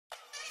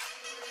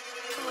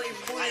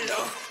Yo,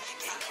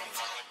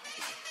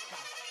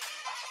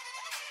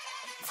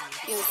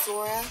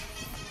 Sora.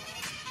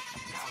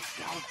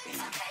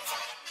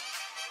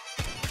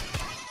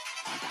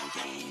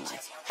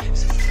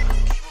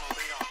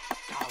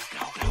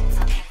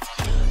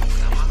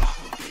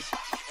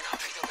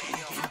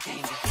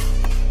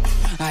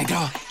 Like,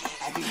 go.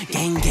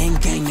 Gang, gang,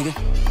 gang, nigga.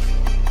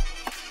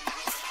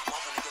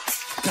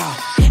 Go.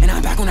 And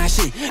I'm back on that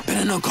shit.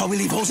 Better not call, we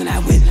leave holes in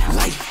that whip.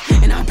 Like,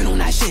 and I've been on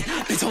that shit.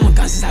 Been throwing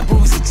guns since that bro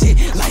was legit.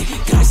 Like,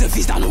 guns a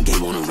feast, I no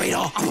game on the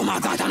radar. I put my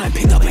Glock down and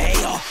picked up an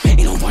AR.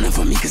 Ain't no running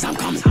from me, cause I'm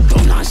coming.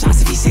 Throw 9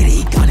 shots if he say that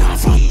he gunning. Where I'm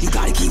from, you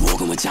gotta keep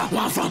walking with y'all.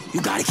 Where I'm from,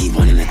 you gotta keep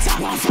running the top.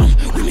 Where I'm from,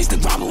 we mix the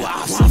grabber with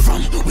ops. Where I'm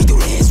from, we do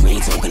the hits, we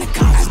ain't talking to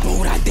cops. That's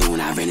bold I did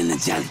when I ran in the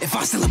jelly. If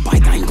I steal a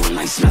bike, I ain't going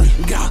like smelly.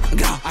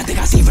 I think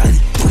I see relly.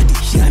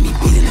 She let me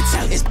beat in the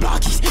telly. It's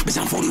blockies, bitch,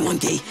 I'm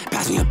 41K.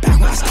 Pass me a back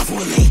when I stop for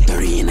a late.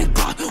 30 in the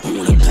Glock, who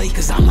wanna play?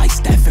 Cause I'm like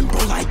Steph and bro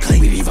like Clay.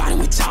 We be riding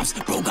with chops,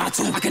 bro got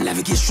two. I can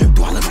never get stripped,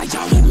 do I look like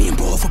y'all? Me and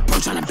bro for bro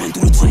tryna bend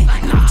through the two.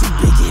 And I'm too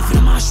big, can't fit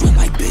in my shrimp.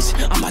 Like bitch,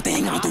 I'm about to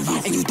hang out the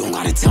roof. And you don't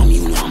gotta tell me,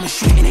 you know I'm a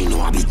shit. And ain't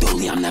know I be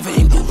dolly, I'm never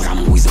in group. But I'm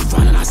always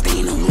around and I stay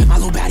in the room. My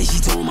little baddie, she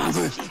told my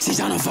rip. She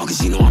tryna fuck cause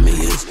she know I'm in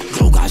his.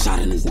 Bro got shot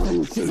in his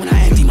head. When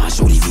I empty my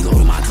shorty,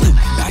 reloaded my clip.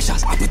 Back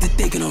shots, I put the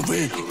thick in the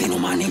rib. They know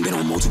my name, been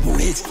on multiple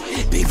hits.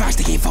 Big racks,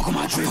 they can't fuck with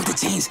my drip. Fuck the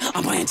chains,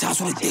 I'm buying tops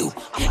with a deal.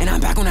 And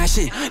I'm back on that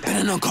shit.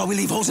 Better not call, we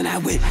leave holes in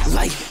that whip.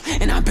 Like,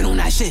 and I've been on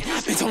that shit.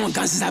 Been throwing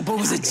guns since that boy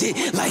was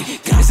legit.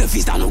 Like, guns a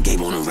feast, I no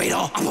game on the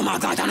radar. I put my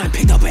Glock down and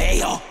picked up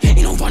an AR.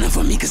 Ain't no running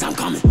from me cause I'm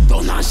coming.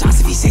 Throw 9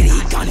 shots if he say that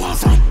he gunning. Where I'm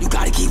from, you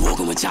gotta keep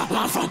walking with y'all. Where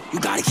I'm from, you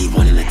gotta keep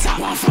running the top.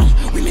 Where I'm from,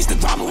 we mix the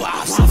grabber with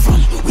ops. Where I'm from,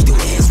 we do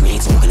the hits, we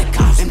ain't talking to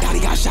cops. Them daddy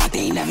got shot,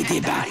 they ain't never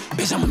get back.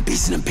 Bitch, I'm a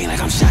beast in the pain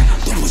like I'm Shaq.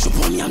 Don't push up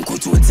on me, I'm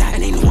quick to attack.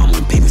 And they know I'm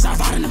on papers, I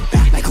ride in the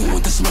back. Like who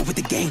want the smoke with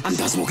the gang? I'm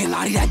done smoking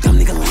Lottie, that dumb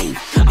nigga lame.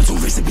 I'm too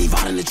rich to be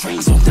riding the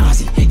train. Smoke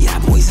Nazi, yeah,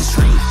 that boy's a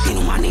strain. They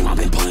know my name, I've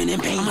been pulling in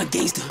pain. I'm a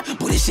gangster,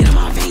 put this shit in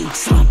my veins.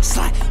 Slum,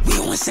 slot, we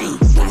all insane.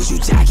 What was you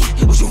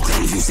jacking? What you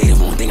claim? If you say the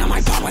wrong thing, I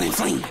might pop out and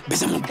flame.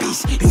 Bitch, I'm a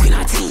beast, you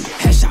cannot tame.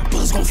 Headshot,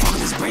 bullets gon' fuck up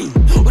his brain.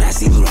 What I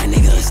see, blue, that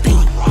nigga a stain.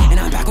 And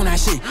I'm back on that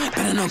shit.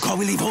 Better not call,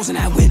 we leave holes in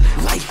that whip.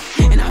 Like,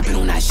 and I've been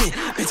on that shit.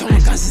 Been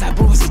throwing guns since that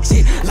bro was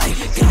legit. Like,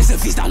 guns a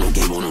feast, I no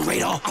game on the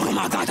radar. I put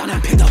my Glock down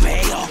and picked up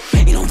an AR.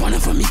 Ain't no running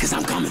from me cause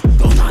I'm coming.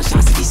 Throw 9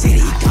 shots if he say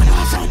that he gunning.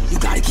 Where I'm from, you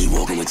gotta keep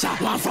walking with y'all.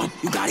 Where I'm from,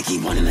 you gotta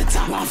keep running the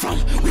top. Where I'm from,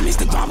 we mix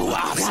the grabber with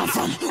ops. Where I'm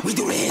from, we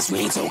do the hits, we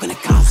ain't talking to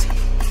cops.